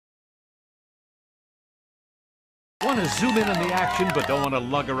Want to zoom in on the action but don't want to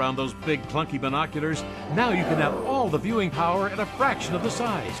lug around those big clunky binoculars? Now you can have all the viewing power at a fraction of the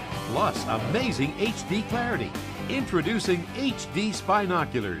size, plus amazing HD clarity. Introducing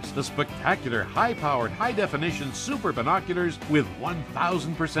HDSPYnoculars, the spectacular, high-powered, high-definition super binoculars with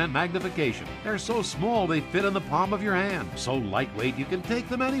 1000% magnification. They're so small they fit in the palm of your hand, so lightweight you can take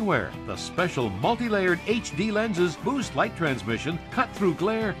them anywhere. The special multi-layered HD lenses boost light transmission, cut through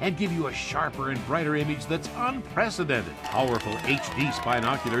glare, and give you a sharper and brighter image that's unprecedented. Powerful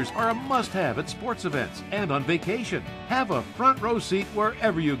HDSPYnoculars are a must-have at sports events and on vacation. Have a front row seat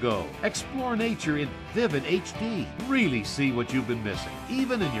wherever you go. Explore nature in vivid HD. Really see what you've been missing,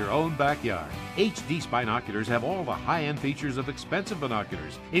 even in your own backyard. HDSPYnoculars have all the high-end features of expensive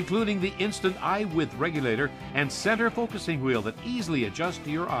binoculars, including the instant eye width regulator and center focusing wheel that easily adjusts to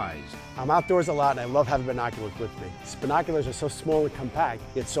your eyes. I'm outdoors a lot and I love having binoculars with me. Binoculars are so small and compact,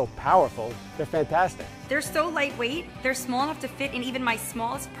 yet so powerful, they're fantastic. They're so lightweight, they're small enough to fit in even my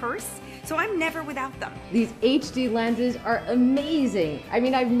smallest purse, so I'm never without them. These HD lenses are amazing. I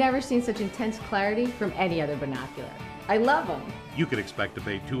mean, I've never seen such intense clarity from any other binocular. I love them. You could expect to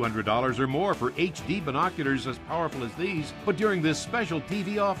pay $200 or more for HD binoculars as powerful as these, but during this special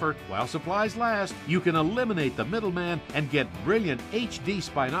TV offer, while supplies last, you can eliminate the middleman and get brilliant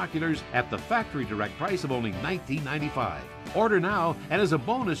HDSPYnoculars at the factory direct price of only $19.95. Order now, and as a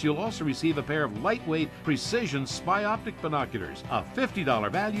bonus, you'll also receive a pair of lightweight precision spy optic binoculars, a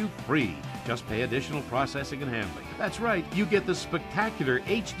 $50 value free. Just pay additional processing and handling. That's right, you get the spectacular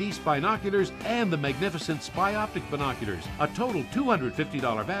HDSPYnoculars and the magnificent spy optic binoculars, a total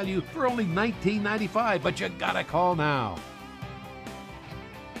 $250 value for only $19.95, but you gotta call now.